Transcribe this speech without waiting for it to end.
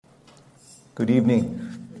Good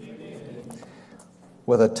evening.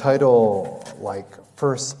 With a title like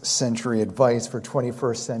First Century Advice for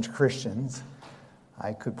 21st Century Christians,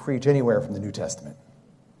 I could preach anywhere from the New Testament.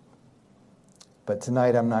 But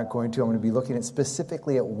tonight I'm not going to. I'm going to be looking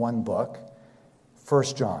specifically at one book, 1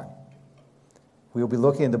 John. We will be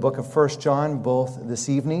looking at the book of 1 John both this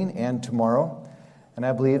evening and tomorrow. And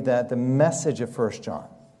I believe that the message of 1 John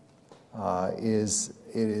is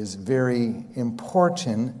very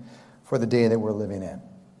important for the day that we're living in.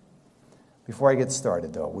 Before I get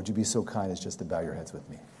started, though, would you be so kind as just to bow your heads with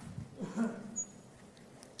me?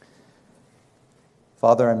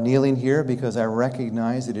 Father, I'm kneeling here because I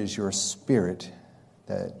recognize it is your Spirit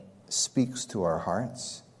that speaks to our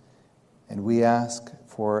hearts, and we ask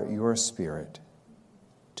for your Spirit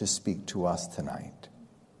to speak to us tonight.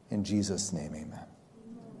 In Jesus' name, amen.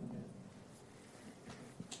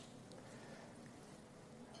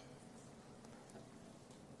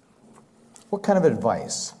 What kind of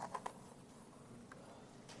advice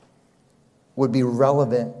would be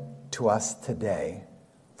relevant to us today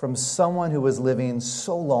from someone who was living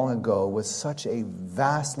so long ago with such a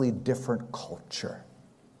vastly different culture?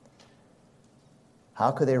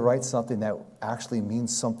 How could they write something that actually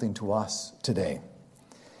means something to us today?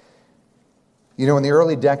 You know, in the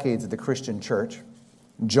early decades of the Christian church,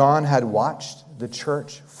 John had watched the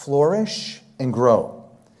church flourish and grow.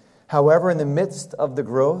 However, in the midst of the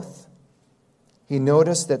growth, he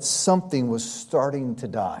noticed that something was starting to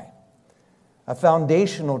die. A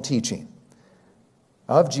foundational teaching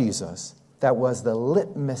of Jesus that was the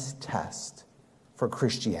litmus test for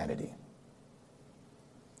Christianity.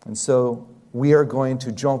 And so we are going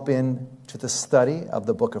to jump into the study of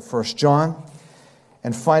the book of 1 John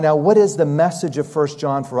and find out what is the message of 1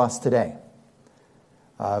 John for us today.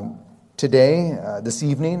 This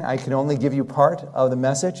evening, I can only give you part of the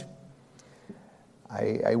message.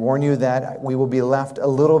 I warn you that we will be left a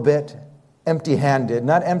little bit empty-handed.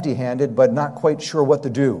 Not empty-handed, but not quite sure what to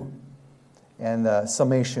do. And the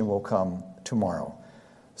summation will come tomorrow.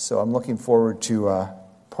 So I'm looking forward to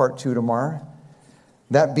part 2 tomorrow.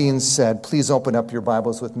 That being said, please open up your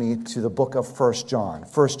Bibles with me to the book of 1 John.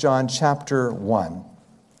 1 John chapter 1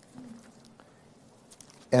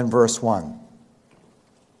 and verse 1.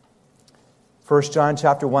 1 John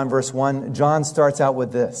chapter 1, verse 1, John starts out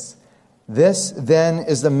with this. This, then,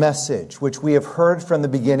 is the message which we have heard from the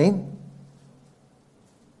beginning.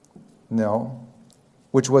 No,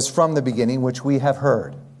 which was from the beginning, which we have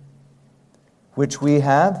heard, which we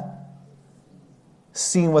have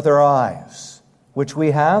seen with our eyes, which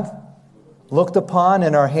we have looked upon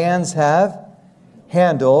and our hands have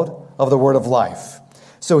handled of the word of life.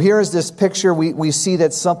 So here is this picture. We see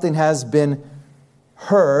that something has been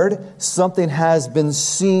heard, something has been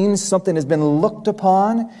seen, something has been looked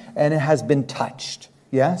upon, and it has been touched.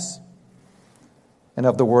 Yes? And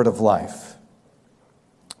of the word of life.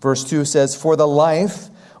 Verse 2 says, for the life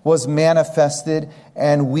was manifested,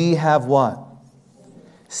 and we have what?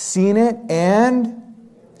 Seen it, and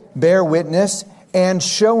bear witness, and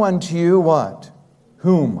show unto you what?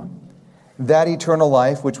 Whom? That eternal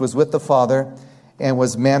life which was with the Father, and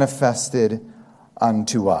was manifested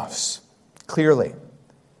unto us. Clearly,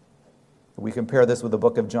 if we compare this with the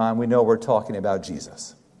book of John, we know we're talking about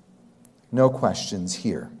Jesus. No questions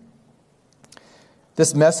here.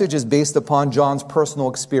 This message is based upon John's personal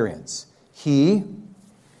experience. He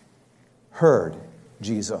heard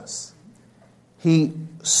Jesus. He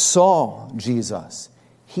saw Jesus.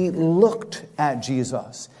 He looked at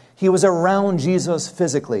Jesus. He was around Jesus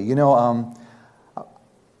physically. You know,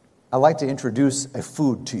 I'd like to introduce a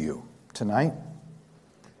food to you tonight.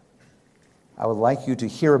 I would like you to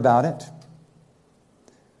hear about it.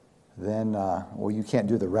 Then, you can't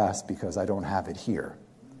do the rest because I don't have it here.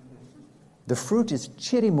 The fruit is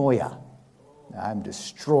chirimoya. I'm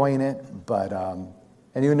destroying it, but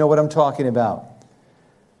anyone know what I'm talking about?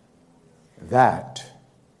 That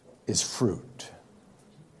is fruit.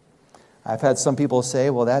 I've had some people say,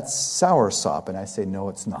 well, that's soursop, and I say, no,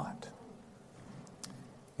 it's not.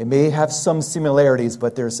 It may have some similarities,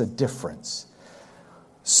 but there's a difference.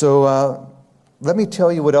 So let me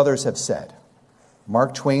tell you what others have said.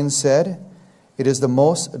 Mark Twain said, it is the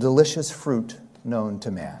most delicious fruit known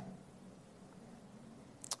to man.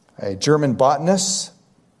 A German botanist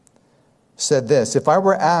said this, if I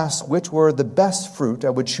were asked which were the best fruit,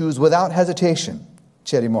 I would choose without hesitation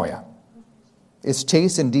chirimoya. Its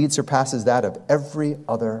taste indeed surpasses that of every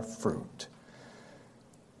other fruit.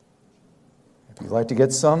 If you'd like to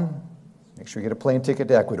get some, make sure you get a plane ticket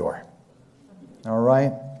to Ecuador. All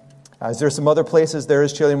right? Is there some other places there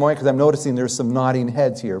is chirimoya? Because I'm noticing there's some nodding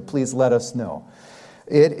heads here. Please let us know.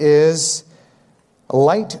 It is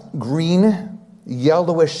light green,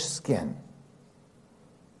 yellowish skin.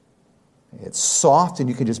 It's soft and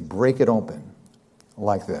you can just break it open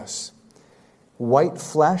like this. White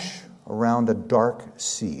flesh around a dark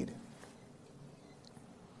seed.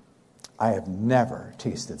 I have never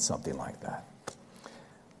tasted something like that.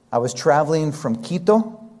 I was traveling from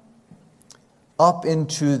Quito up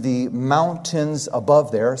into the mountains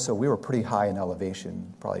above there, so we were pretty high in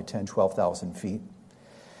elevation, probably 10,000, 12,000 feet.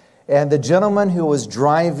 And the gentleman who was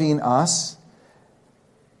driving us,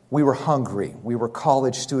 we were hungry. We were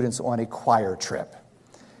college students on a choir trip.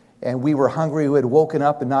 And we were hungry. We had woken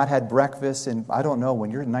up and not had breakfast. And I don't know,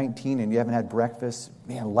 when you're 19 and you haven't had breakfast,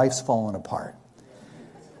 man, life's falling apart.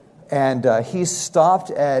 And he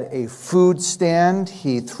stopped at a food stand.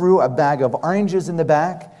 He threw a bag of oranges in the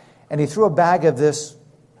back. And he threw a bag of this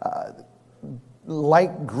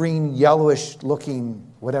light green, yellowish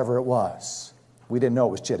looking whatever it was. We didn't know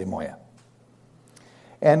it was chirimoya.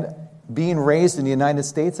 And being raised in the United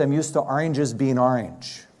States, I'm used to oranges being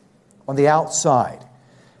orange on the outside.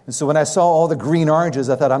 And so when I saw all the green oranges,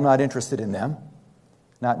 I thought, I'm not interested in them,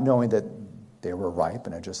 not knowing that they were ripe,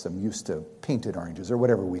 and I just am used to painted oranges or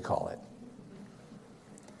whatever we call it.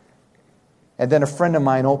 And then a friend of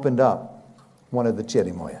mine opened up one of the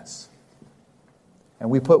chirimoyas. And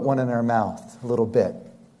we put one in our mouth, a little bit,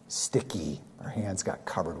 sticky. Our hands got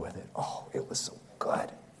covered with it. Oh, it was so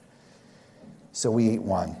good. So we ate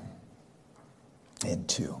 1, and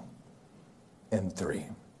 2, and 3,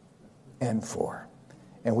 and 4.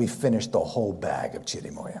 And we finished the whole bag of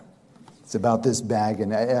chirimoya. It's about this bag,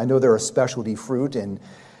 and I know they're a specialty fruit. And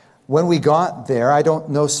when we got there, I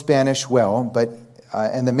don't know Spanish well, but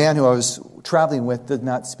and the man who I was traveling with did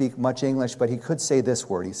not speak much English, but he could say this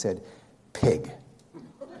word. He said, pig.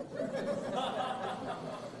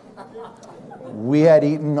 We had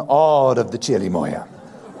eaten all of the chirimoya.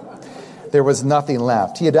 There was nothing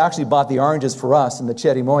left. He had actually bought the oranges for us and the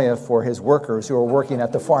chirimoya for his workers who were working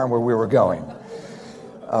at the farm where we were going.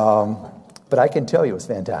 But I can tell you it was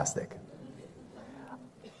fantastic.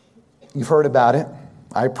 You've heard about it.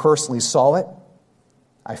 I personally saw it.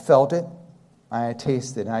 I felt it. I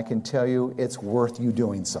tasted it. And I can tell you it's worth you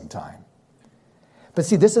doing sometime. But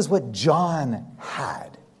see, this is what John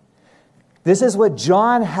had. This is what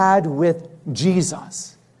John had with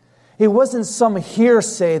Jesus. It wasn't some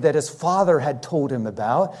hearsay that his father had told him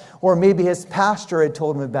about, or maybe his pastor had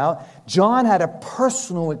told him about. John had a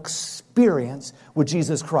personal experience with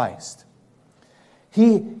Jesus Christ.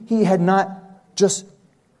 He had not just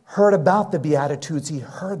heard about the Beatitudes, he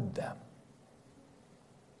heard them.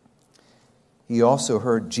 He also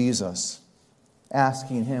heard Jesus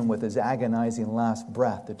asking him with his agonizing last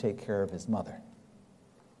breath to take care of his mother.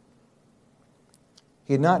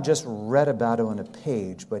 He had not just read about it on a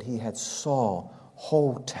page, but he had saw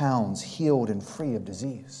whole towns healed and free of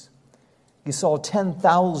disease. He saw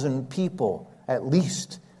 10,000 people at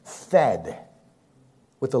least fed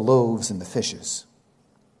with the loaves and the fishes.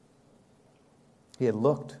 He had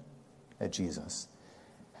looked at Jesus.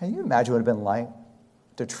 Can you imagine what it would have been like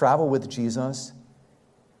to travel with Jesus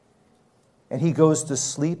and he goes to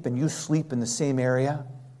sleep and you sleep in the same area?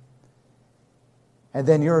 And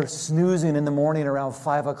then you're snoozing in the morning around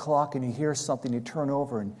 5 o'clock and you hear something, you turn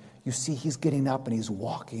over and you see he's getting up and he's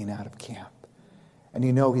walking out of camp. And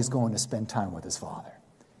you know he's going to spend time with his Father.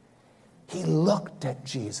 He looked at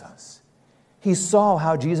Jesus. He saw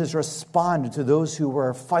how Jesus responded to those who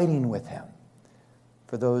were fighting with him,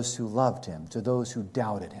 for those who loved him, to those who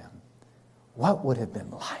doubted him. What would it have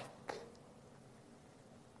been like?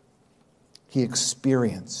 He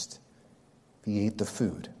experienced, he ate the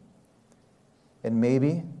food. And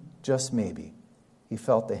maybe, just maybe, he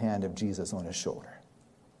felt the hand of Jesus on his shoulder.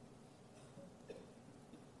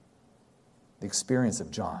 The experience of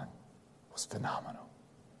John was phenomenal.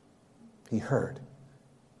 He heard,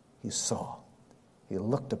 he saw, he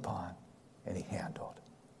looked upon, and he handled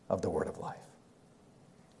of the word of life.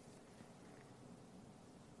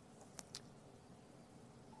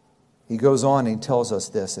 He goes on and he tells us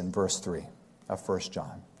this in verse 3 of 1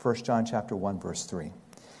 John. 1 John chapter 1, verse 3.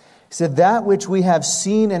 He said, that which we have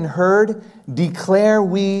seen and heard, declare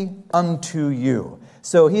we unto you.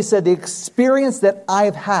 So he said, the experience that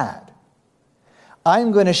I've had,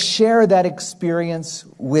 I'm going to share that experience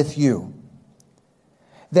with you.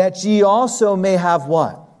 That ye also may have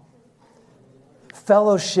what?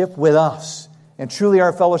 Fellowship with us. And truly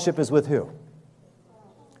our fellowship is with who?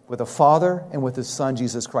 With the Father and with His Son,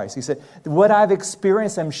 Jesus Christ. He said, what I've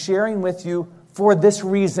experienced, I'm sharing with you for this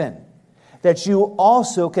reason. That you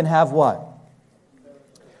also can have what?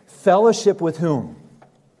 Fellowship with whom?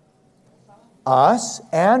 Us,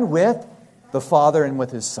 and with the Father and with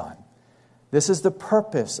His Son. This is the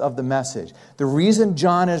purpose of the message. The reason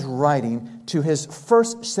John is writing to his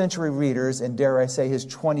first century readers, and dare I say his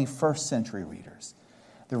 21st century readers,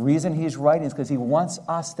 the reason he's writing is because he wants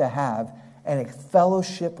us to have a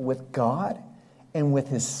fellowship with God and with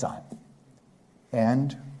his Son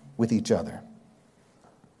and with each other.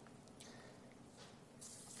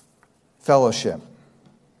 Fellowship.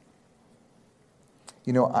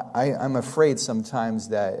 You know, I'm afraid sometimes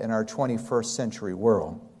that in our 21st century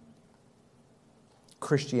world,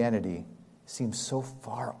 Christianity seems so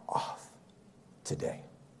far off today.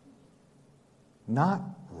 Not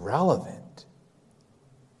relevant.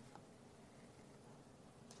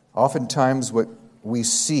 Oftentimes what we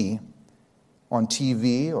see on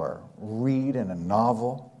TV or read in a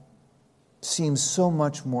novel seems so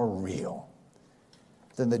much more real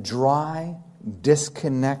than the dry,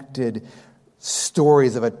 disconnected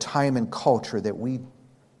stories of a time and culture that we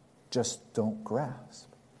just don't grasp.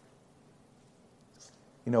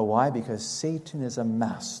 You know why? Because Satan is a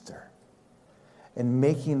master in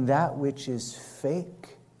making that which is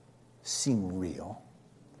fake seem real,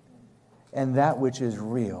 and that which is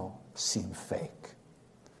real seem fake.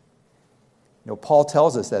 You know, Paul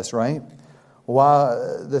tells us this, right?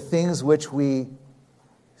 While the things which we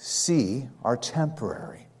see are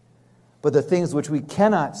temporary, but the things which we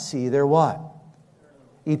cannot see, they're what?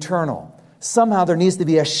 Eternal. Somehow there needs to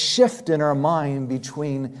be a shift in our mind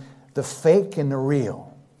between the fake and the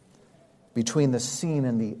real, between the seen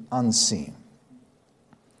and the unseen.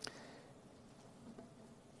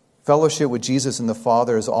 Fellowship with Jesus and the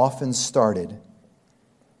Father is often started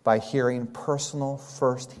by hearing personal,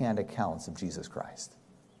 first-hand accounts of Jesus Christ.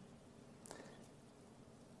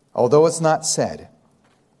 Although it's not said,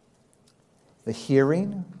 the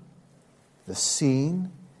hearing, the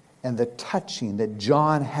seeing, and the touching that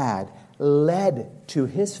John had led to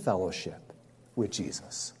his fellowship with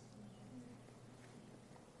Jesus.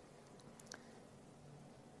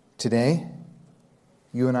 Today,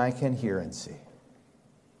 you and I can hear and see.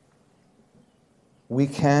 We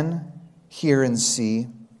can hear and see,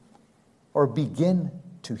 or begin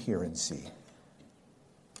to hear and see,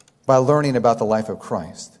 by learning about the life of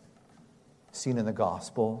Christ, seen in the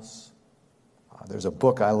Gospels. There's a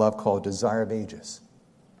book I love called Desire of Ages.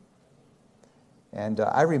 And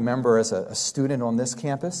I remember as a student on this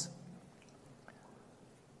campus,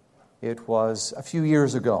 it was a few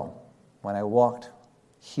years ago when I walked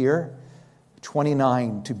here,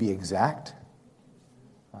 29 to be exact.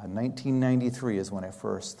 1993 is when I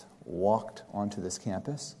first walked onto this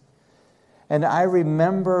campus. And I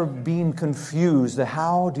remember being confused.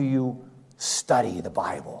 How do you study the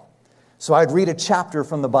Bible? So I'd read a chapter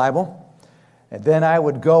from the Bible, and then I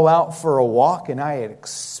would go out for a walk, and I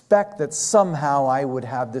expect that somehow I would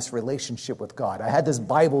have this relationship with God. I had this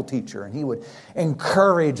Bible teacher, and he would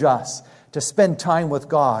encourage us to spend time with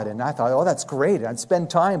God. And I thought, oh, that's great. I'd spend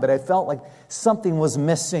time, but I felt like something was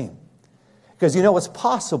missing. Because you know, it's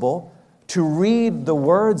possible to read the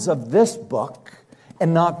words of this book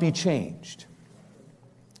and not be changed.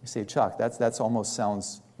 You say, Chuck, that's almost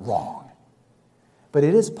sounds wrong. But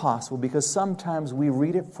it is possible because sometimes we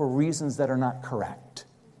read it for reasons that are not correct.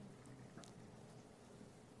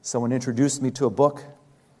 Someone introduced me to a book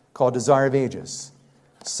called Desire of Ages.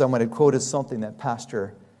 Someone had quoted something that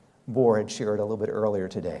Pastor Bohr had shared a little bit earlier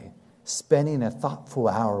today. Spending a thoughtful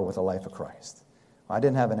hour with the life of Christ. Well, I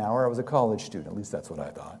didn't have an hour. I was a college student. At least that's what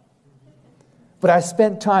I thought. But I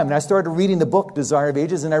spent time, and I started reading the book, Desire of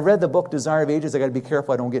Ages, and I read the book, Desire of Ages. I got to be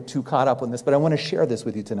careful I don't get too caught up on this, but I want to share this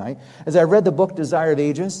with you tonight. As I read the book, Desire of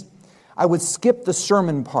Ages, I would skip the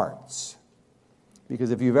sermon parts. Because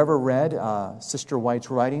if you've ever read Sister White's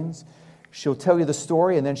writings, she'll tell you the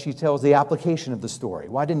story, and then she tells the application of the story.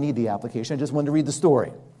 Well, I didn't need the application. I just wanted to read the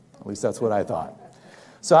story. At least that's what I thought.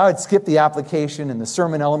 So I would skip the application and the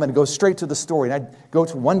sermon element and go straight to the story. And I'd go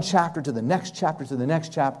to one chapter, to the next chapter, to the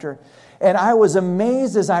next chapter. And I was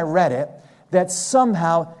amazed as I read it that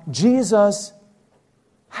somehow Jesus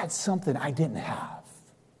had something I didn't have.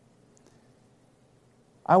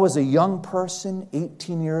 I was a young person,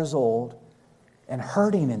 18 years old, and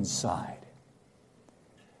hurting inside.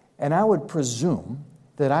 And I would presume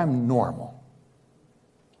that I'm normal.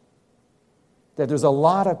 That there's a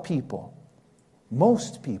lot of people,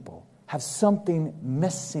 most people, have something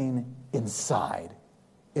missing inside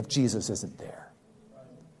if Jesus isn't there.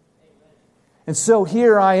 And so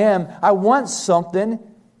here I am. I want something.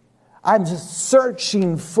 I'm just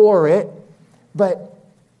searching for it. But,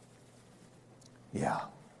 yeah.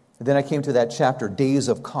 And then I came to that chapter, Days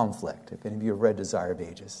of Conflict, if any of you have read Desire of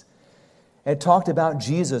Ages. And it talked about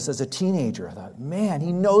Jesus as a teenager. I thought, man,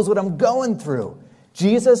 he knows what I'm going through.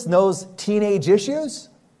 Jesus knows teenage issues?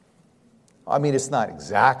 I mean, it's not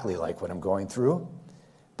exactly like what I'm going through.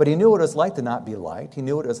 But he knew what it was like to not be liked. He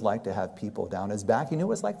knew what it was like to have people down his back. He knew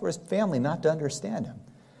what it was like for his family not to understand him.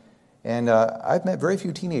 And I've met very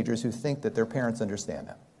few teenagers who think that their parents understand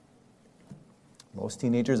them. Most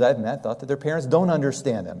teenagers I've met thought that their parents don't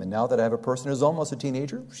understand them. And now that I have a person who's almost a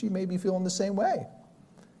teenager, she may be feeling the same way.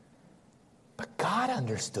 But God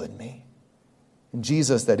understood me. And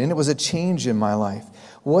Jesus did. And it was a change in my life.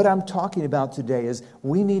 What I'm talking about today is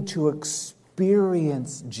we need to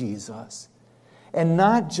experience Jesus. And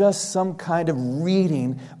not just some kind of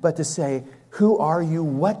reading, but to say, who are you?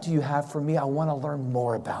 What do you have for me? I want to learn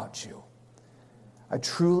more about you. A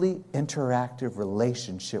truly interactive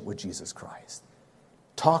relationship with Jesus Christ.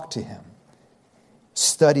 Talk to him.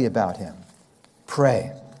 Study about him.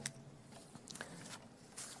 Pray.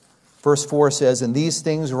 Verse 4 says, and these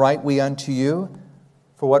things write we unto you.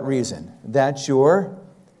 For what reason? That your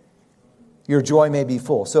joy may be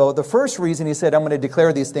full. So the first reason he said, I'm going to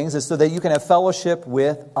declare these things, is so that you can have fellowship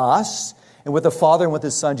with us and with the Father and with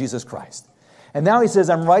his Son, Jesus Christ. And now he says,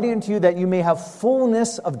 I'm writing unto you that you may have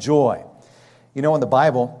fullness of joy. You know, in the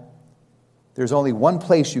Bible, there's only one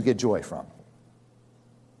place you get joy from.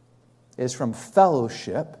 It's from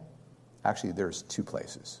fellowship. Actually, there's two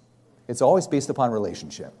places. It's always based upon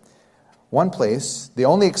relationship. One place, the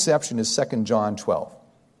only exception is 2 John 12.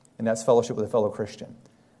 And that's fellowship with a fellow Christian.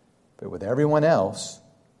 But with everyone else,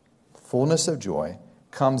 fullness of joy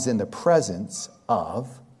comes in the presence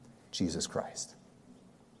of Jesus Christ.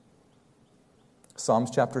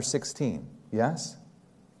 Psalms chapter 16, yes?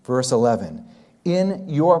 Verse 11. In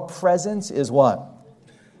your presence is what?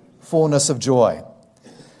 Fullness of joy.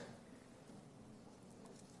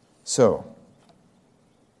 So,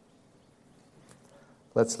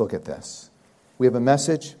 let's look at this. We have a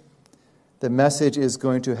message. The message is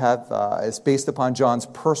going to have, it's based upon John's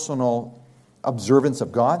personal observance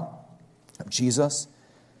of God, of Jesus.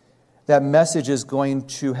 That message is going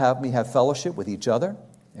to have me have fellowship with each other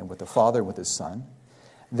and with the Father and with his Son.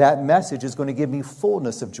 That message is going to give me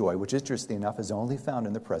fullness of joy, which, interestingly enough, is only found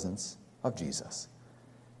in the presence of Jesus.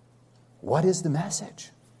 What is the message?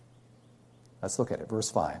 Let's look at it. Verse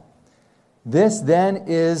 5. This then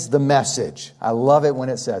is the message. I love it when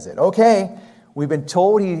it says it. Okay, we've been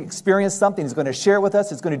told he experienced something. He's going to share it with us.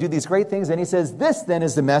 He's going to do these great things. And he says, this then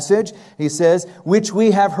is the message. He says, which we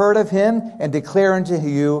have heard of him and declare unto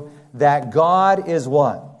you that God is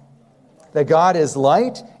what? That God is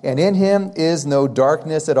light, and in him is no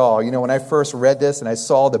darkness at all. You know, when I first read this and I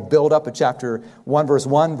saw the build-up of chapter 1,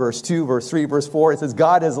 verse 2, verse 3, verse 4, it says,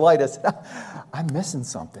 God is light. I said, I'm missing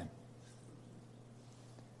something.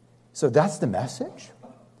 So that's the message?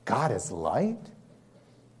 God is light?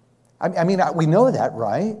 I mean, we know that,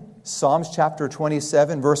 right? Psalms chapter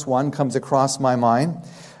 27, verse 1 comes across my mind.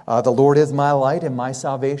 The Lord is my light and my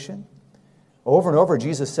salvation. Over and over,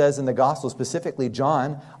 Jesus says in the gospel, specifically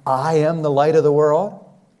John, I am the light of the world,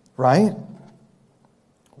 right?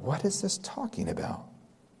 What is this talking about?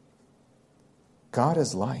 God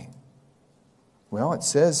is light. Well, it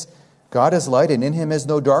says God is light and in him is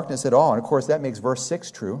no darkness at all. And of course, that makes verse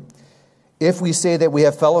 6 true. If we say that we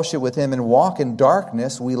have fellowship with him and walk in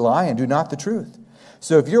darkness, we lie and do not the truth.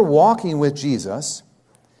 So if you're walking with Jesus,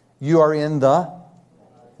 you are in the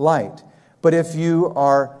light. But if you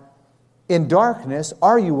are in darkness,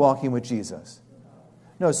 are you walking with Jesus?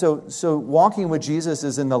 No, so walking with Jesus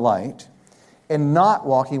is in the light, and not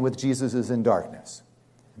walking with Jesus is in darkness.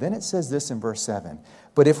 Then it says this in verse 7.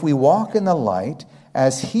 But if we walk in the light,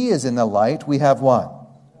 as he is in the light, we have what?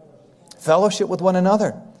 Fellowship with one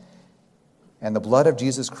another. And the blood of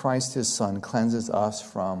Jesus Christ, his Son, cleanses us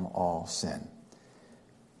from all sin.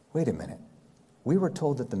 Wait a minute. We were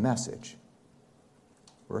told that the message,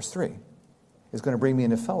 verse 3, is going to bring me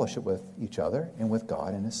into fellowship with each other and with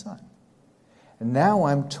God and his Son. And now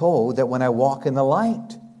I'm told that when I walk in the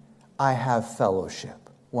light, I have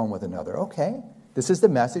fellowship one with another. Okay, this is the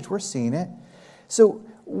message. We're seeing it. So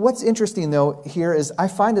what's interesting, though, here is I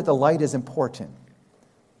find that the light is important.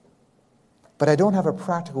 But I don't have a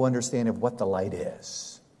practical understanding of what the light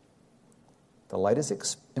is. The light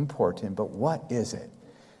is important, but what is it?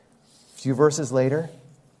 A few verses later,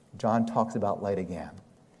 John talks about light again.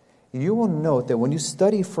 You will note that when you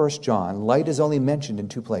study 1 John, light is only mentioned in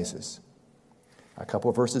two places. A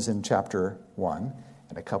couple of verses in chapter 1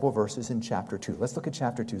 and a couple of verses in chapter 2. Let's look at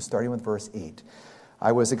chapter 2, starting with verse 8.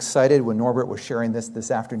 I was excited when Norbert was sharing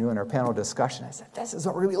this afternoon in our panel discussion. I said, this is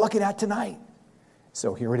what we're going to be looking at tonight.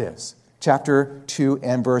 So here it is. Chapter 2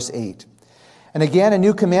 and verse 8. And again, a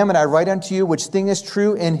new commandment I write unto you, which thing is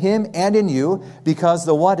true in him and in you, because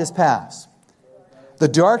the what is past? The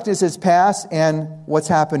darkness is past, and what's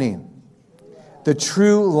happening? The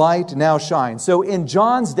true light now shines. So in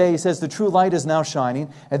John's day, he says the true light is now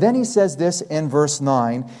shining. And then he says this in verse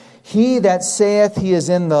 9. He that saith he is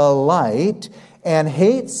in the light and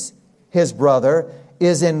hates his brother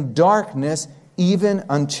is in darkness even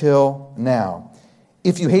until now.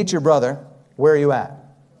 If you hate your brother, where are you at?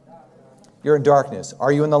 You're in darkness.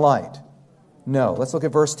 Are you in the light? No. Let's look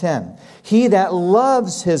at verse 10. He that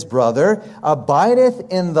loves his brother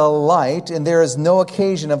abideth in the light, and there is no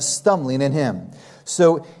occasion of stumbling in him.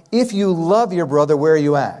 So if you love your brother, where are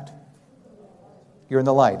you at? You're in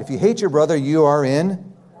the light. If you hate your brother, you are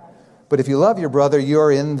in. But if you love your brother, you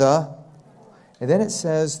are in the. And then it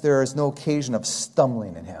says there is no occasion of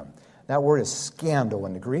stumbling in him. That word is scandal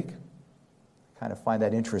in the Greek. I kind of find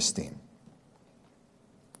that interesting.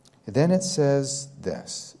 And then it says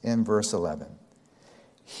this in verse 11.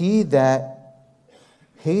 He that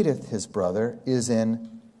hateth his brother is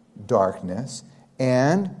in darkness,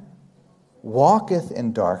 and walketh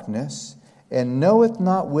in darkness, and knoweth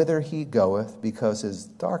not whither he goeth, because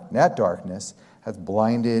that darkness hath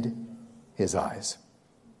blinded his eyes.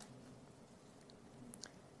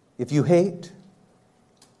 If you hate,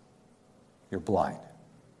 you're blind.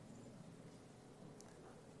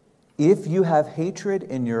 If you have hatred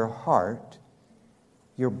in your heart,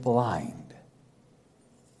 you're blind.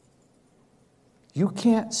 You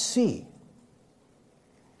can't see.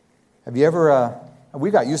 Have you ever, we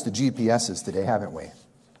got used to GPSs today, haven't we?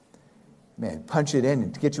 Man, punch it in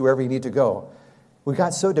and get you wherever you need to go. We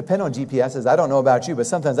got so dependent on GPSs, I don't know about you, but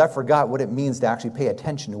sometimes I forgot what it means to actually pay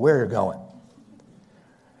attention to where you're going.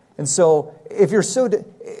 And so, if you're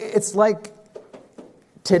it's like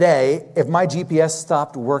today, if my GPS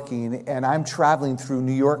stopped working and I'm traveling through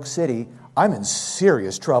New York City, I'm in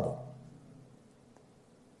serious trouble.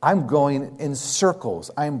 I'm going in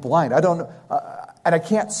circles. I'm blind. I don't know, and I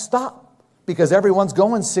can't stop because everyone's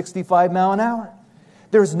going 65 miles an hour.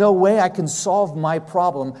 There's no way I can solve my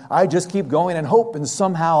problem. I just keep going and hope, and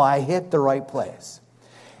somehow I hit the right place.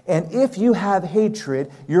 And if you have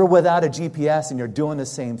hatred, you're without a GPS and you're doing the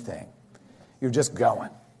same thing. You're just going.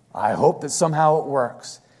 I hope that somehow it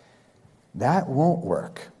works. That won't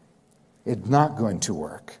work. It's not going to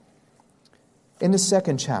work. In the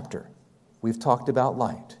second chapter, we've talked about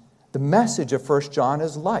light. The message of 1 John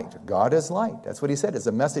is light. God is light. That's what he said. It's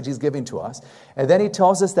a message he's giving to us. And then he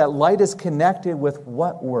tells us that light is connected with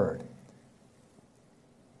what word?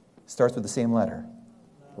 Starts with the same letter.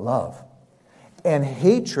 Love. And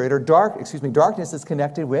hatred, or darkness is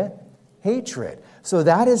connected with hatred. So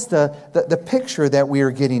that is the picture that we are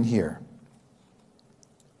getting here.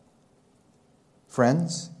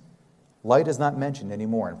 Friends, light is not mentioned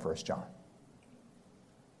anymore in 1 John.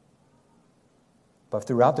 But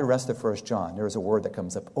throughout the rest of 1 John, there is a word that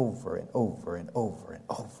comes up over and over and over and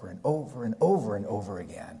over and over and over and over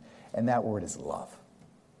again. And that word is love.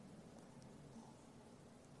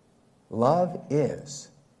 Love is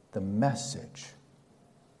the message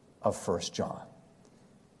of 1 John.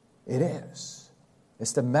 It is.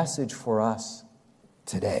 It's the message for us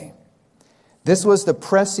today. This was the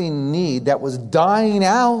pressing need that was dying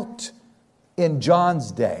out in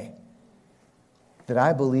John's day, that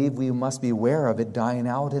I believe we must be aware of it dying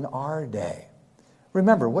out in our day.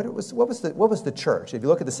 Remember, what was the church? If you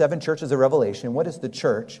look at the 7 churches of Revelation, what is the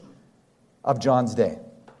church of John's day?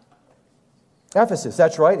 Ephesus,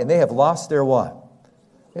 that's right. And they have lost their what?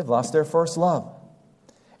 They've lost their first love.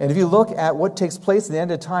 And if you look at what takes place at the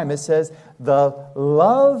end of time, it says, the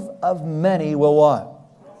love of many will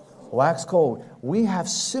what? Wax cold. We have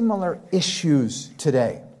similar issues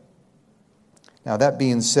today. Now, that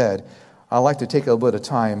being said, I'd like to take a little bit of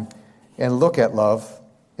time and look at love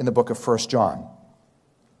in the book of 1 John.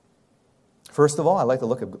 First of all, I'd like to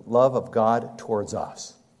look at love of God towards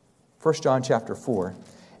us. 1 John chapter 4.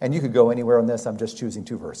 And you could go anywhere on this. I'm just choosing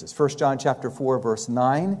 2 verses. 1 John chapter 4, verse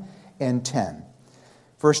 9 and 10.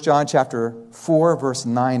 1 John chapter 4, verse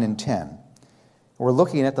 9 and 10. We're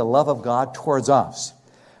looking at the love of God towards us.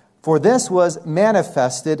 For this was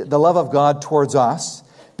manifested, the love of God towards us,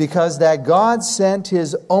 because that God sent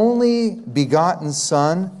his only begotten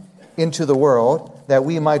Son into the world, that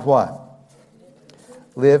we might what?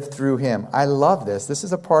 Live through him. I love this. This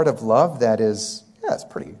is a part of love that is, it's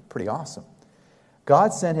pretty awesome.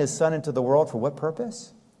 God sent his Son into the world for what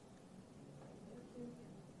purpose?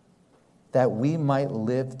 That we might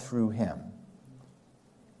live through him.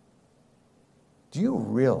 Do you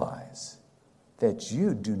realize that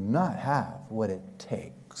you do not have what it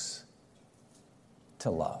takes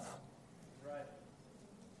to love?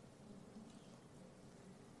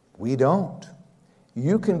 We don't.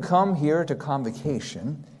 You can come here to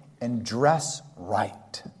convocation and dress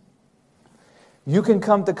right. You can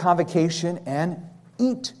come to convocation and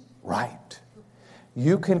eat right.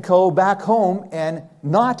 You can go back home and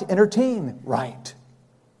not entertain right.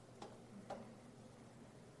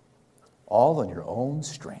 All on your own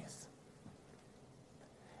strength.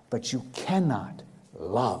 But you cannot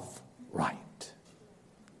love right.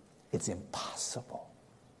 It's impossible.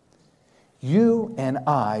 You and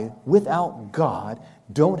I, without God,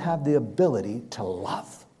 don't have the ability to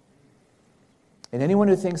love. And anyone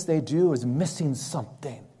who thinks they do is missing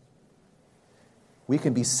something. We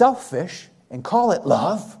can be selfish and call it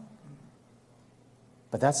love,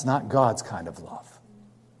 but that's not God's kind of love.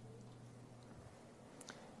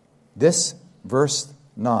 This verse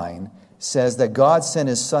 9 says that God sent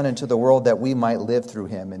his Son into the world that we might live through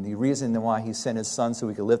him. And the reason why he sent his Son so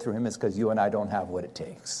we could live through him is because you and I don't have what it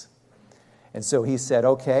takes. And so he said,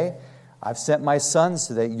 okay, I've sent my Son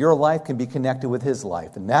so that your life can be connected with his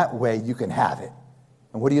life. And that way you can have it.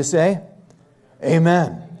 And what do you say?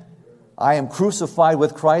 Amen. I am crucified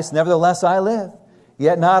with Christ, nevertheless I live.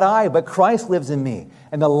 Yet not I, but Christ lives in me.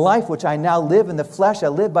 And the life which I now live in the flesh, I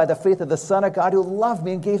live by the faith of the Son of God who loved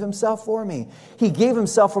me and gave himself for me. He gave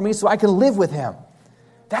himself for me so I can live with him.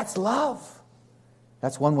 That's love.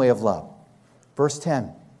 That's one way of love. Verse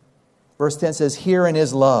 10. Verse 10 says, herein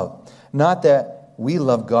is love. Not that we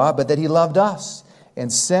love God, but that he loved us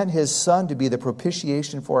and sent his Son to be the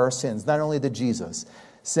propitiation for our sins. Not only did Jesus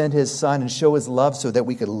send his Son and show his love so that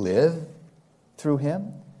we could live through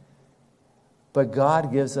him, but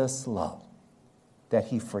God gives us love, that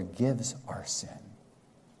he forgives our sin.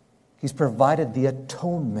 He's provided the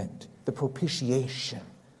atonement, the propitiation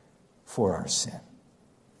for our sin.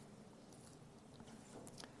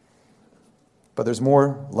 But there's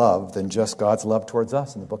more love than just God's love towards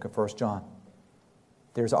us in the book of 1 John.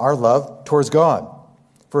 There's our love towards God.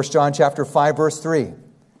 1 John chapter 5, verse 3.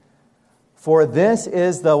 For this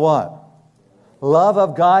is the what? Love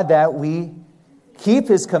of God, that we keep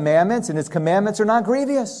his commandments, and his commandments are not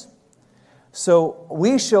grievous. So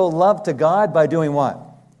we show love to God by doing what?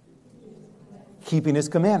 Keeping his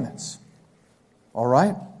commandments. All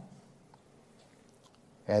right?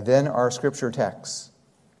 And then our scripture text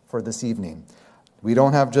for this evening. We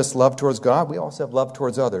don't have just love towards God, we also have love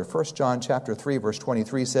towards others. 1 John chapter 3, verse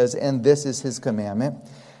 23 says, and this is his commandment,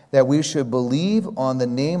 that we should believe on the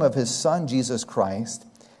name of his Son, Jesus Christ,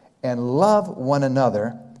 and love one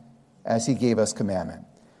another as he gave us commandment.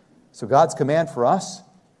 So God's command for us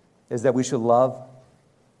is that we should love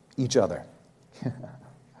each other.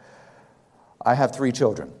 I have 3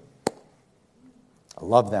 children. I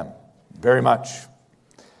love them very much.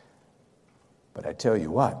 But I tell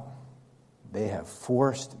you what, they have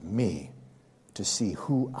forced me to see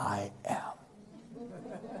who I am.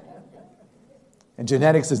 And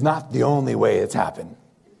genetics is not the only way it's happened.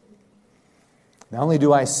 Not only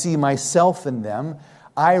do I see myself in them,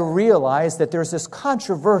 I realize that there's this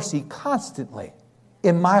controversy constantly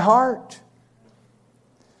in my heart.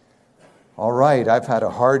 All right, I've had a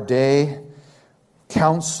hard day,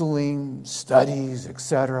 counseling, studies,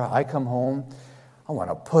 etc. I come home, I want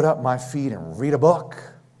to put up my feet and read a book.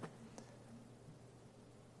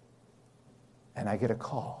 And I get a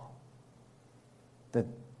call that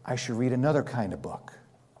I should read another kind of book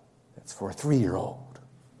that's for a 3-year-old.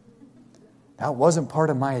 That wasn't part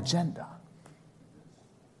of my agenda.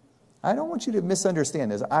 I don't want you to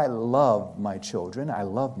misunderstand this. I love my children. I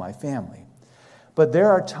love my family. But there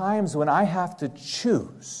are times when I have to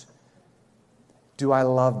choose. Do I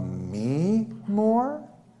love me more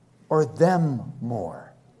or them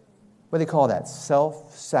more? What do they call that?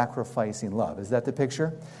 Self-sacrificing love. Is that the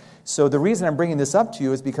picture? So the reason I'm bringing this up to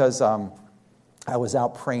you is because I was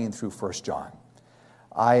out praying through 1 John.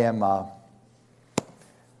 I've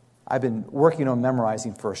been working on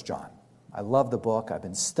memorizing 1 John. I love the book. I've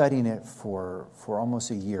been studying it for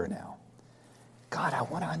almost a year now. God, I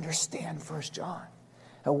want to understand 1 John.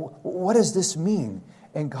 What does this mean?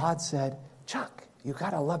 And God said, Chuck, you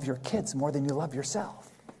got to love your kids more than you love yourself.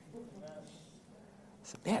 I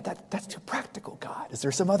said, man, that's too practical, God. Is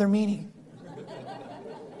there some other meaning?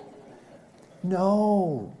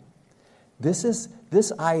 No. This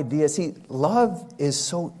idea, see, love is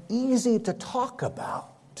so easy to talk about.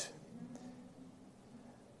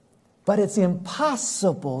 But it's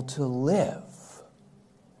impossible to live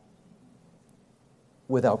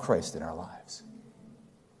without Christ in our lives.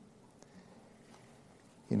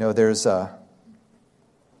 You know, there's a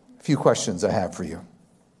few questions I have for you.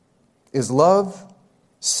 Is love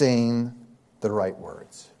saying the right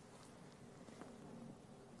words?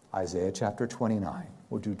 Isaiah chapter 29.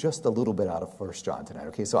 We'll do just a little bit out of 1 John tonight.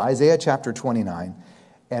 Okay, so Isaiah chapter 29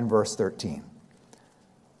 and verse 13.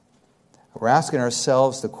 We're asking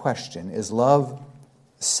ourselves the question, is love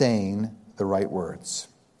saying the right words?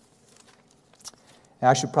 And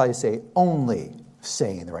I should probably say only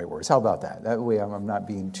saying the right words. How about that? That way I'm not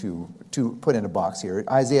being too put in a box here.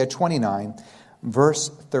 Isaiah 29, verse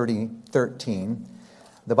 13.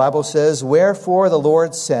 The Bible says, "Wherefore the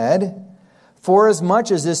Lord said,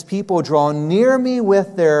 forasmuch as this people draw near me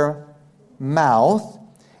with their mouth,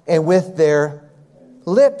 and with their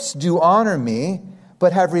lips do honor me,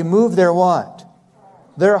 but have removed their what?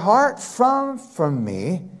 Their heart from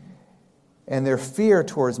me, and their fear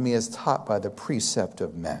towards me is taught by the precept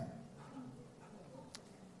of men."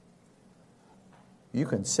 You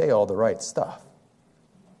can say all the right stuff.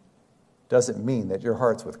 Doesn't mean that your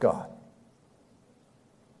heart's with God.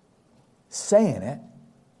 Saying it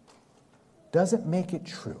doesn't make it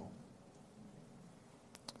true.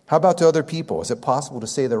 How about to other people? Is it possible to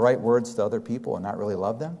say the right words to other people and not really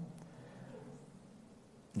love them?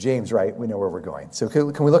 James, right? We know where we're going. So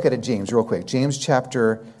can we look at it, James, real quick? James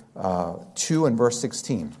chapter 2 and verse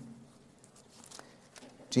 16.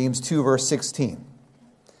 James 2, verse 16.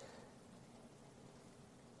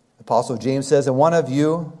 Apostle James says, "And one of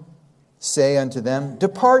you say unto them,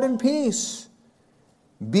 Depart in peace,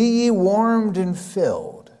 be ye warmed and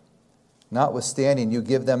filled. Notwithstanding, you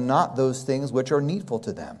give them not those things which are needful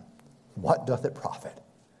to them. What doth it profit?"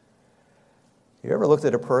 You ever looked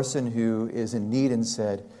at a person who is in need and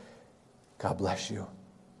said, "God bless you.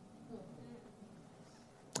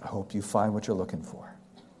 I hope you find what you're looking for."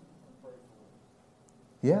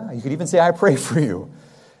 Yeah, you could even say, "I pray for you.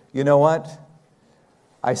 You know what?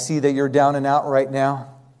 I see that you're down and out right now.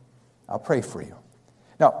 I'll pray for you."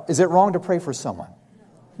 Now, is it wrong to pray for someone?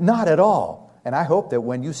 Not at all. And I hope that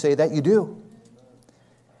when you say that, you do.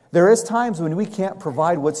 There is times when we can't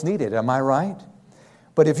provide what's needed. Am I right?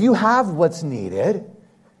 But if you have what's needed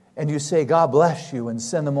and you say, "God bless you," and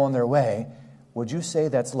send them on their way, would you say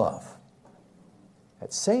that's love?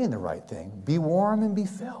 That's saying the right thing. Be warm and be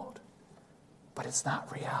filled. But it's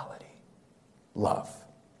not reality. Love.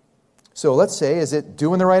 So let's say, is it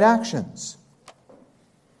doing the right actions?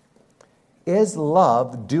 Is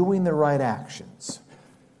love doing the right actions?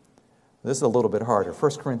 This is a little bit harder.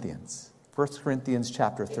 1 Corinthians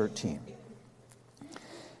chapter 13.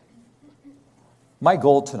 My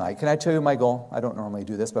goal tonight, can I tell you my goal? I don't normally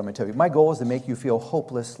do this, but I'm going to tell you. My goal is to make you feel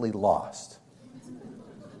hopelessly lost.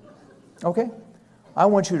 Okay? I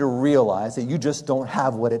want you to realize that you just don't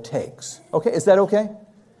have what it takes. Okay? Is that okay?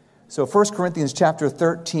 So 1 Corinthians chapter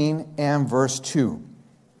 13 and verse 2.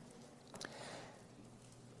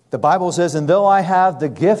 The Bible says, "And though I have the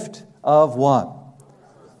gift of" what?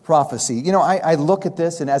 Prophecy. You know, I look at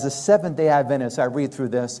this, and as a Seventh-day Adventist, I read through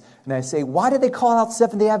this, and I say, why did they call out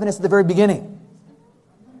Seventh-day Adventists at the very beginning?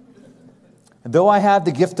 "And though I have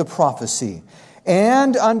the gift of prophecy,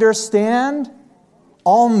 and understand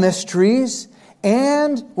all mysteries,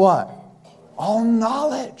 and" what? "All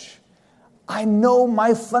knowledge." I know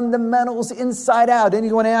my fundamentals inside out.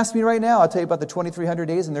 Anyone ask me right now, I'll tell you about the 2,300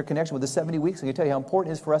 days and their connection with the 70 weeks. I can tell you how important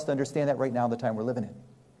it is for us to understand that right now, the time we're living in.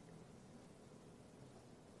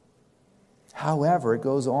 However, it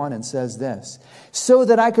goes on and says this, "So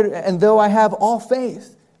that I could, and though I have all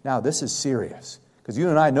faith." Now, this is serious, because you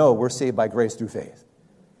and I know we're saved by grace through faith.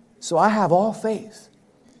 "So I have all faith,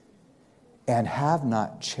 and have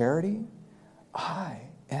not charity, I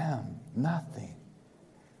am nothing."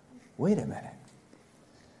 Wait a minute.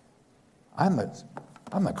 I'm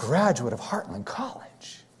a graduate of Heartland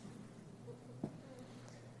College.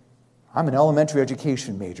 I'm an elementary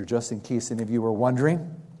education major, just in case any of you were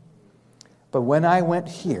wondering. But when I went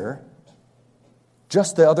here,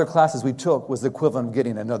 just the other classes we took was the equivalent of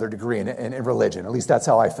getting another degree in religion. At least that's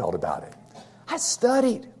how I felt about it. I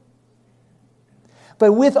studied.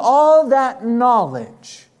 But with all that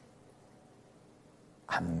knowledge,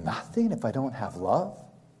 I'm nothing if I don't have love.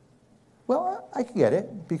 Well, I can get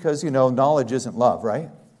it, because, knowledge isn't love, right?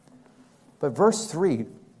 But verse 3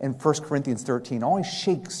 in 1 Corinthians 13 always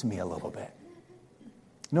shakes me a little bit.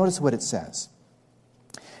 Notice what it says.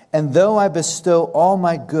 "And though I bestow all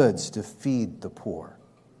my goods to feed the poor."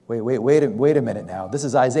 Wait a minute now. This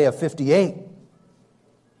is Isaiah 58.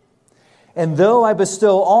 "And though I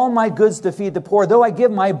bestow all my goods to feed the poor, though I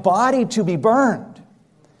give my body to be burned."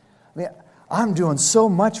 I mean, I'm doing so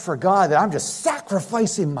much for God that I'm just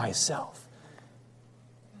sacrificing myself.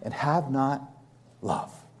 "And have not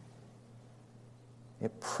love,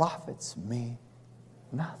 it profits me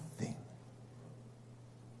nothing."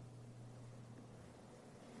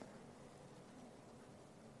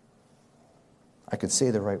 I could say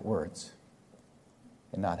the right words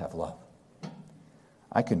and not have love.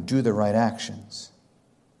 I can do the right actions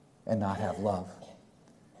and not have love.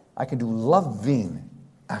 I can do loving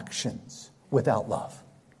actions without love.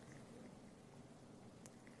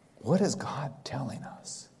 What is God telling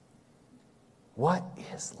us? What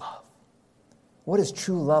is love? What does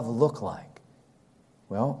true love look like?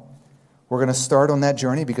 Well, we're going to start on that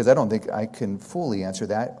journey because I don't think I can fully answer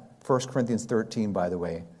that. 1 Corinthians 13, by the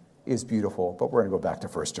way, is beautiful, but we're going to go back to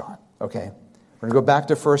 1 John, okay? We're going to go back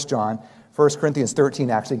to 1 John. 1 Corinthians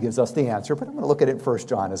 13 actually gives us the answer, but I'm going to look at it in 1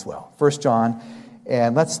 John as well. 1 John,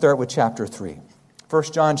 and let's start with chapter 3. 1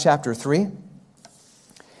 John chapter 3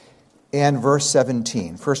 and verse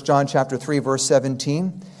 17. 1 John chapter 3, verse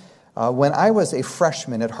 17. When I was a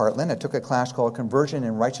freshman at Heartland, I took a class called Conversion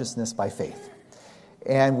and Righteousness by Faith.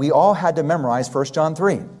 And we all had to memorize 1 John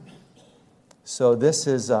 3. So this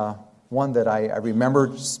is one that I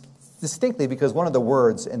remember distinctly because one of the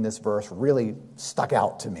words in this verse really stuck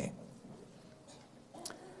out to me.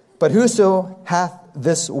 But whoso hath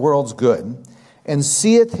this world's good, and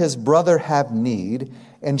seeth his brother have need,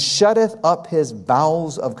 and shutteth up his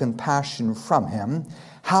bowels of compassion from him,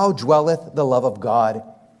 how dwelleth the love of God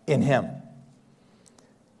in him?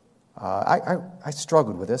 I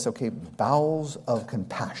struggled with this. Okay, bowels of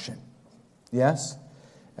compassion. Yes?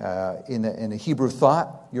 In a Hebrew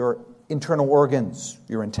thought, your internal organs,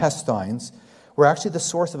 your intestines, were actually the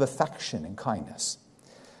source of affection and kindness.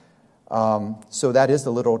 So that is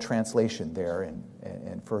the literal translation there in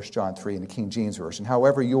 1 John 3 in the King James Version.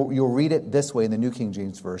 However, you'll read it this way in the New King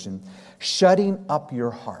James Version: shutting up your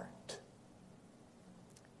heart.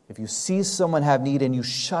 If you see someone have need and you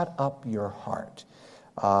shut up your heart.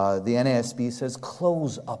 The NASB says,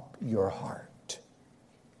 close up your heart.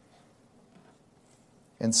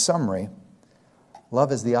 In summary,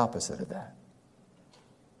 love is the opposite of that.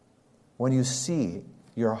 When you see,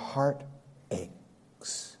 your heart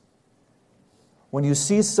aches. When you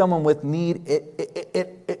see someone with need,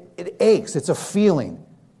 it aches. It's a feeling.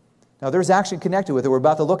 Now, there's actually connected with it. We're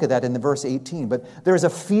about to look at that in the verse 18. But there's a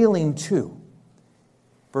feeling too.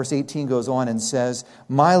 Verse 18 goes on and says,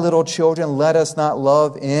 my little children, let us not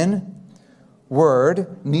love in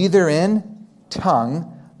word, neither in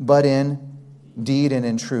tongue, but in deed and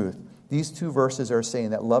in truth. These two verses are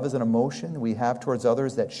saying that love is an emotion we have towards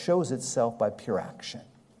others that shows itself by pure action.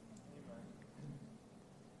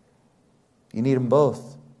 You need them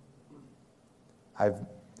both.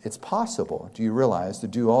 It's possible, do you realize, to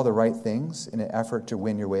do all the right things in an effort to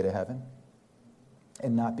win your way to heaven,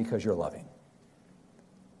 and not because you're loving.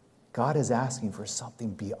 God is asking for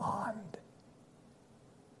something beyond.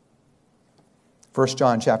 1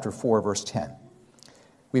 John chapter 4, verse 10.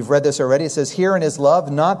 We've read this already. It says, herein is love,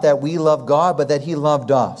 not that we love God, but that he loved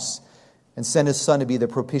us and sent his Son to be the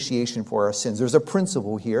propitiation for our sins. There's a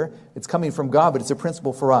principle here. It's coming from God, but it's a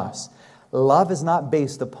principle for us. Love is not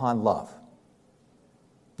based upon love.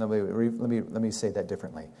 Let me say that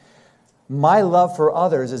differently. My love for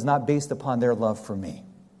others is not based upon their love for me.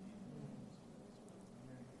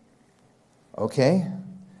 Okay?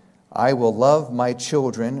 I will love my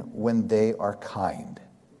children when they are kind.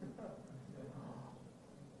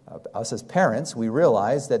 Us as parents, we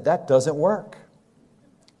realize that that doesn't work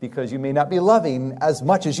because you may not be loving as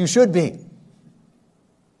much as you should be.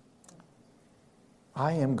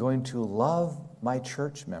 I am going to love my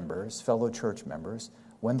church members, fellow church members,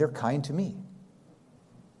 when they're kind to me.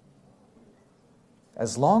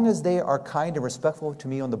 As long as they are kind and respectful to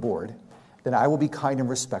me on the board, then I will be kind and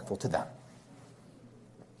respectful to them.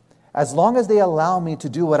 As long as they allow me to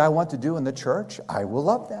do what I want to do in the church, I will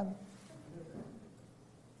love them.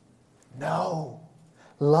 No.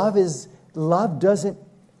 Love doesn't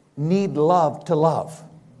need love to love.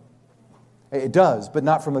 It does, but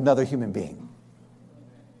not from another human being.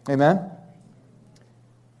 Amen?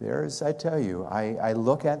 I tell you, I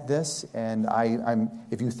look at this and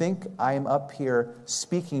if you think I'm up here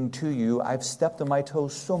speaking to you, I've stepped on my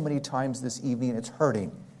toes so many times this evening, it's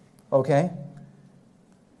hurting. Okay?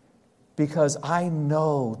 Because I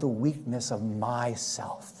know the weakness of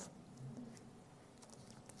myself.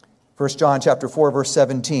 1 John chapter 4, verse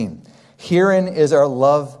 17. Herein is our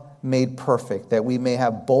love made perfect, that we may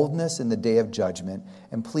have boldness in the day of judgment.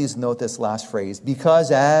 And please note this last phrase.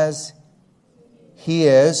 Because as he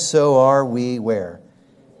is, so are we where?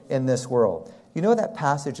 In this world. You know that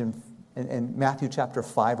passage in Matthew chapter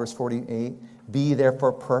 5, verse 48? Be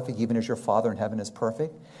therefore perfect, even as your Father in heaven is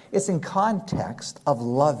perfect. It's in context of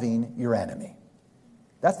loving your enemy.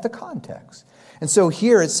 That's the context. And so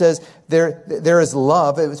here it says there is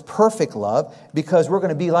love. It was perfect love because we're going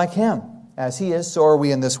to be like him. As he is, so are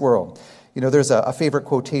we in this world. You know, there's a favorite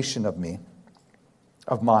quotation of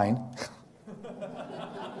mine.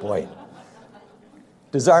 Boy.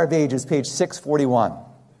 Desire of Ages, page 641.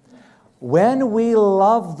 When we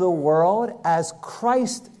love the world as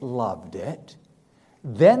Christ loved it,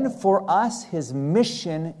 then for us his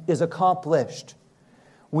mission is accomplished.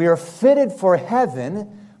 We are fitted for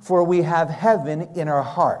heaven, for we have heaven in our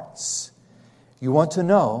hearts. You want to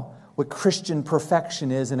know what Christian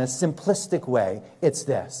perfection is in a simplistic way? It's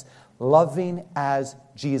this: loving as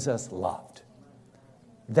Jesus loved.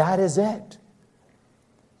 That is it.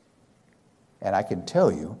 And I can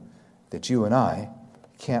tell you that you and I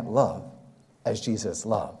can't love as Jesus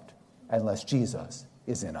loved unless Jesus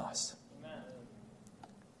is in us.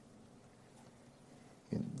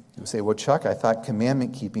 You say, well, Chuck, I thought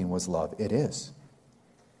commandment keeping was love. It is.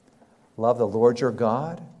 Love the Lord your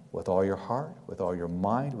God with all your heart, with all your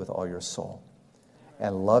mind, with all your soul.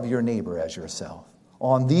 And love your neighbor as yourself.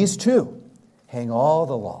 On these two hang all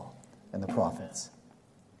the law and the prophets.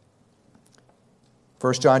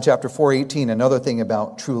 1 John chapter 4:18, another thing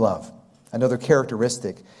about true love, another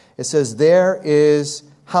characteristic. It says, there is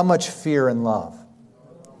how much fear in love?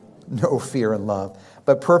 No fear in love.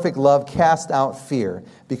 But perfect love casts out fear,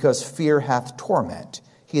 because fear hath torment.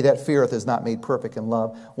 He that feareth is not made perfect in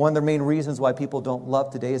love. One of the main reasons why people don't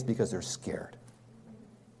love today is because they're scared.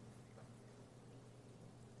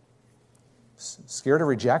 Scared of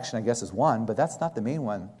rejection, I guess, is one, but that's not the main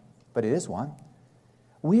one. But it is one.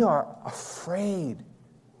 We are afraid.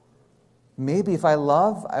 Maybe if I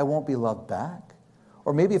love, I won't be loved back.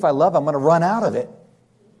 Or maybe if I love, I'm going to run out of it.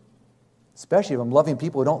 Especially if I'm loving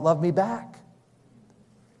people who don't love me back.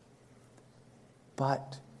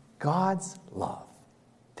 But God's love,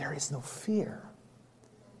 there is no fear.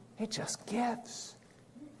 It just gives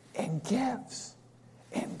and gives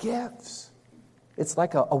and gives. It's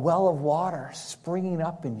like a well of water springing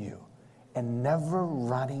up in you and never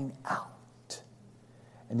running out.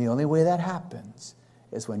 And the only way that happens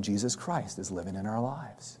is when Jesus Christ is living in our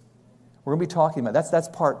lives. We're going to be talking about, that's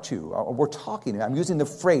part two. I'm using the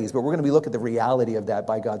phrase, but we're going to be looking at the reality of that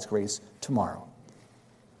by God's grace tomorrow.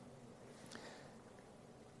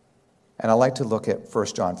 And I'd like to look at 1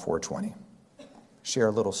 John 4:20. Share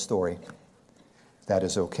a little story, if that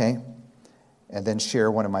is okay. And then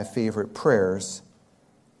share one of my favorite prayers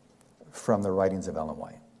from the writings of Ellen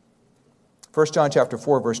White. 1 John chapter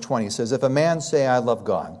 4, verse 20 says, if a man say, I love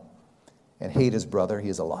God, and hate his brother, he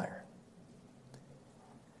is a liar.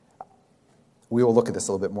 We will look at this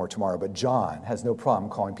a little bit more tomorrow, but John has no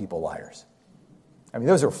problem calling people liars. I mean,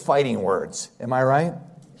 those are fighting words. Am I right?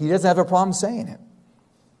 He doesn't have a problem saying it.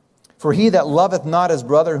 For he that loveth not his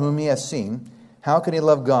brother whom he hath seen, how can he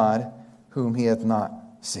love God whom he hath not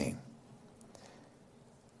seen?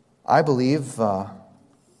 I believe, by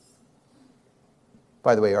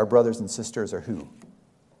the way, our brothers and sisters are who?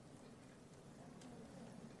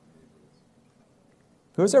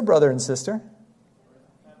 Who's our brother and sister?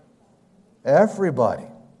 Everybody.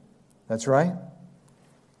 That's right.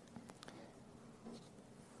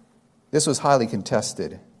 This was highly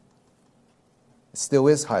contested. It still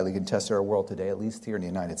is highly contested in our world today, at least here in the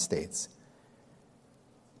United States.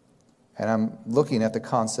 And I'm looking at the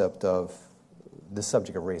concept of the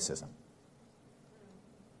subject of racism.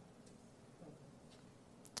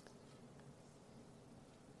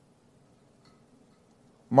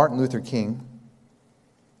 Martin Luther King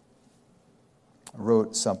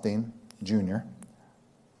wrote something, Jr.,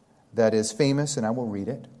 that is famous, and I will read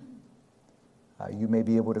it. You may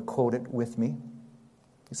be able to quote it with me.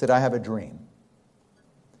 He said, I have a dream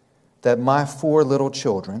that my 4 little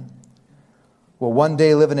children will one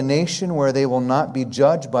day live in a nation where they will not be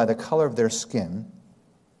judged by the color of their skin,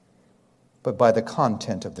 but by the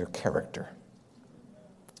content of their character.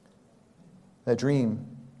 That dream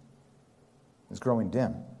is growing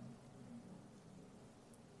dim.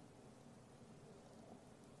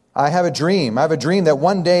 I have a dream that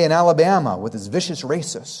one day in Alabama, with its vicious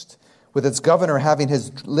racist, with its governor having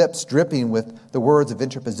his lips dripping with the words of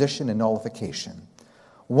interposition and nullification,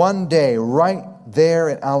 one day, right there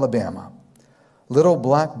in Alabama, little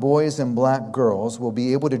black boys and black girls will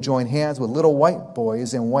be able to join hands with little white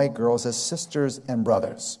boys and white girls as sisters and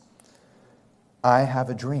brothers. I have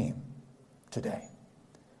a dream today.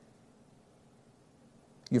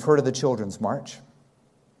 You've heard of the Children's March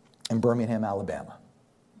in Birmingham, Alabama.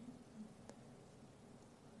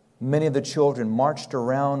 Many of the children marched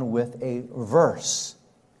around with a verse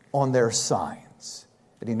on their signs.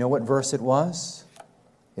 Did you know what verse it was?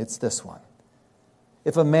 It's this one.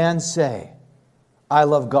 If a man say, I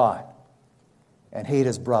love God, and hate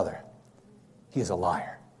his brother, he is a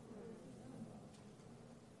liar.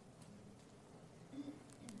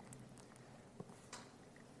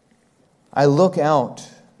 I look out,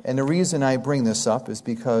 and the reason I bring this up is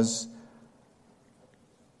because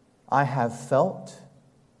I have felt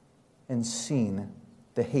and seen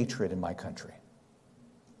the hatred in my country.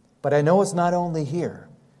 But I know it's not only here.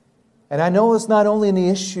 And I know it's not only in the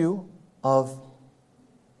issue of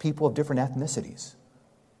people of different ethnicities.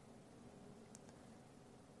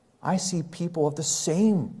 I see people of the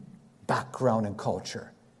same background and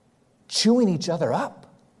culture chewing each other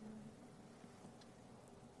up.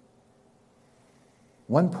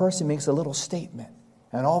 One person makes a little statement,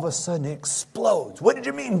 and all of a sudden it explodes. What did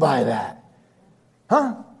you mean by that?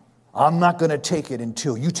 Huh? I'm not going to take it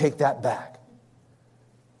until you take that back.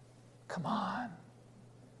 Come on.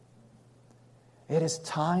 It is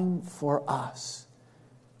time for us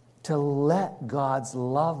to let God's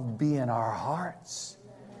love be in our hearts.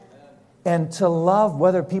 And to love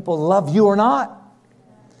whether people love you or not.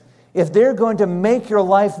 If they're going to make your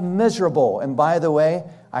life miserable, and by the way,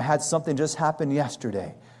 I had something just happen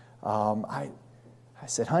yesterday. I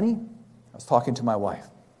said, honey, I was talking to my wife.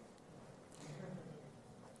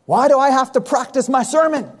 Why do I have to practice my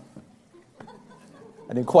sermon?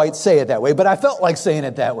 I didn't quite say it that way, but I felt like saying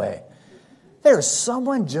it that way. There's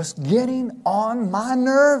someone just getting on my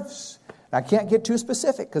nerves. I can't get too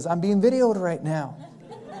specific because I'm being videoed right now.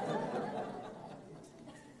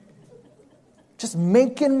 Just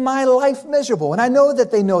making my life miserable. And I know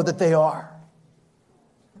that they know that they are.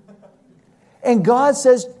 And God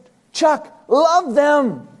says, Chuck, love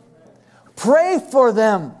them. Pray for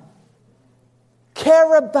them.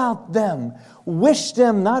 Care about them. Wish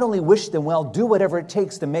them, not only wish them well, do whatever it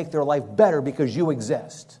takes to make their life better because you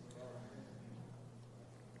exist.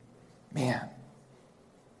 Man.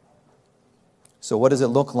 So what does it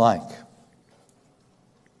look like?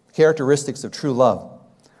 Characteristics of true love.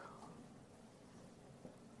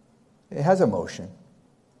 It has emotion,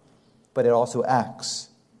 but it also acts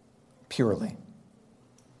purely.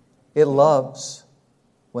 It loves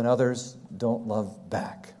when others don't love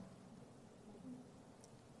back.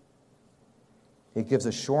 It gives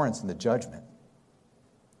assurance in the judgment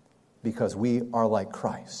because we are like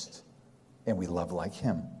Christ and we love like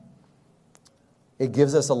Him. It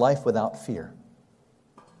gives us a life without fear.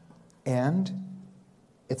 And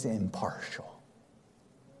it's impartial.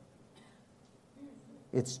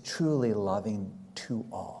 It's truly loving to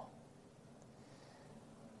all.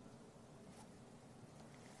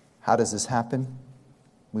 How does this happen?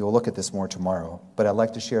 We will look at this more tomorrow, but I'd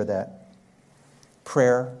like to share that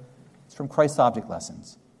prayer. It's from Christ's Object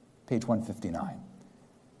Lessons, page 159.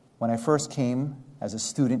 When I first came as a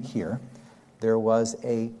student here, there was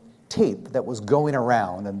a tape that was going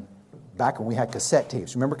around, and back when we had cassette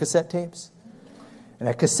tapes. Remember cassette tapes? And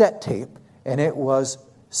a cassette tape, and it was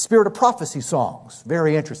Spirit of Prophecy songs.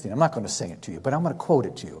 Very interesting. I'm not going to sing it to you, but I'm going to quote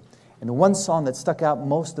it to you. And the one song that stuck out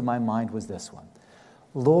most in my mind was this one.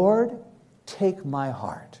 Lord, take my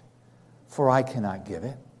heart, for I cannot give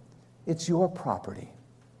it. It's your property.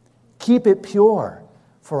 Keep it pure,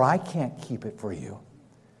 for I can't keep it for you.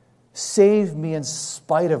 Save me in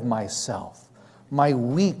spite of myself, my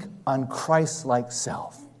weak, unchristlike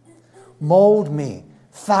self. Mold me,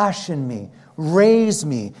 fashion me, raise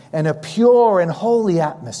me in a pure and holy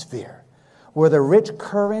atmosphere where the rich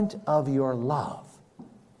current of your love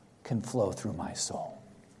can flow through my soul.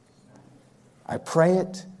 I pray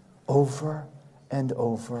it over and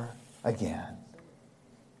over again.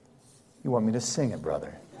 You want me to sing it,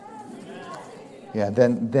 brother? Yeah,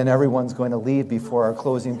 then everyone's going to lead before our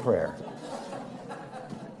closing prayer.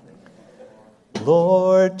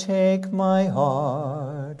 Lord, take my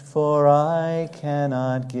heart, for I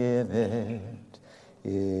cannot give it.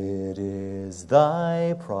 It is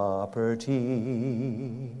thy property.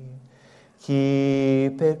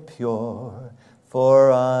 Keep it pure,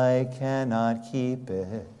 for I cannot keep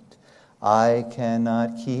it. I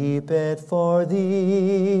cannot keep it for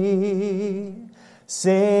thee.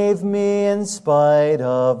 Save me in spite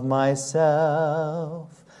of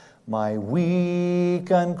myself, my weak,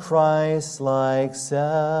 unchristlike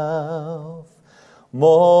self.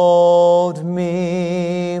 Mold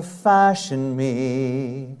me, fashion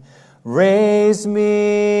me, raise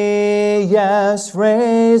me, yes,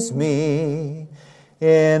 raise me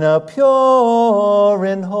in a pure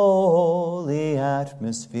and holy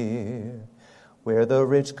atmosphere where the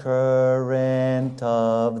rich current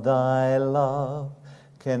of thy love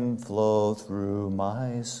can flow through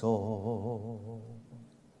my soul.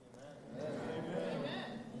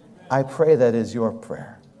 I pray that is your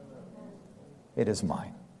prayer. It is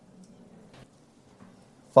mine.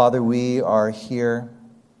 Father, we are here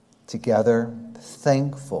together,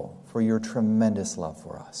 thankful for your tremendous love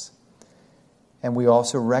for us. And we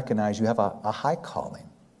also recognize you have a high calling,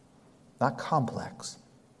 not complex,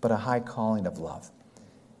 but a high calling of love.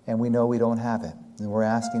 And we know we don't have it. And we're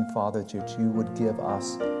asking, Father, that you would give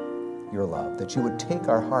us your love, that you would take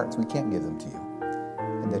our hearts, we can't give them to you,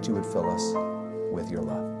 and that you would fill us with your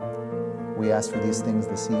love. We ask for these things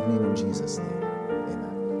this evening in Jesus' name.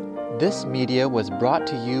 Amen. This media was brought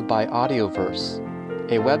to you by Audioverse,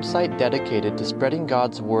 a website dedicated to spreading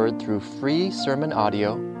God's Word through free sermon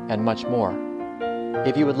audio and much more.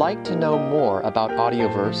 If you would like to know more about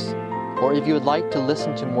Audioverse, or if you would like to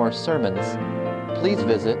listen to more sermons, please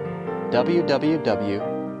visit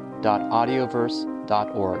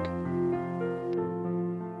www.audioverse.org.